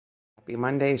Happy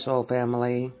Monday, Soul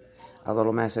Family. A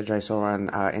little message I saw on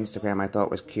Instagram I thought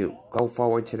was cute. Go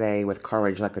forward today with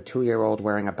courage like a 2-year-old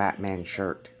wearing a Batman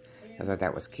shirt. I thought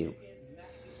that was cute.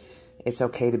 It's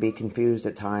okay to be confused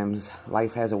at times.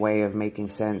 Life has a way of making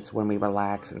sense when we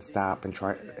relax and stop and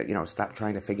stop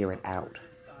trying to figure it out.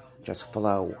 Just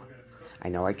flow. I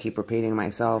know I keep repeating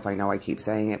myself. I know I keep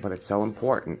saying it, but it's so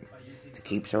important to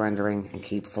keep surrendering and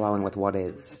keep flowing with what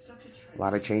is. A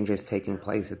lot of changes taking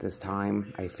place at this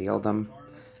time. I feel them.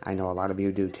 I know a lot of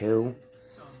you do too.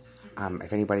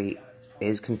 If anybody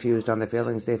is confused on the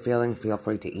feelings they're feeling, feel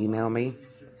free to email me.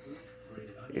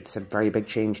 It's a very big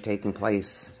change taking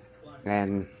place,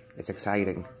 and it's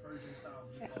exciting.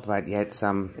 But yet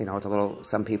some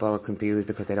people are confused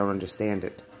because they don't understand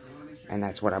it. And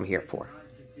that's what I'm here for.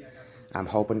 I'm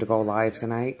hoping to go live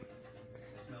tonight.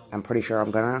 I'm pretty sure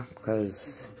I'm gonna,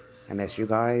 because I miss you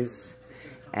guys.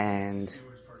 And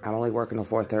I'm only working till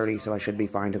 4:30, so I should be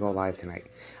fine to go live tonight.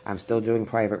 I'm still doing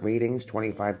private readings,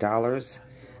 $25.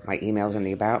 My email's in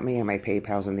the About Me, and my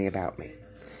PayPal's in the About Me.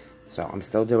 So I'm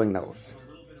still doing those.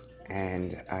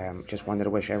 And I just wanted to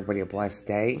wish everybody a blessed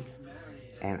day.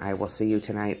 And I will see you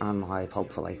tonight on live,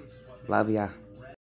 hopefully. Love ya.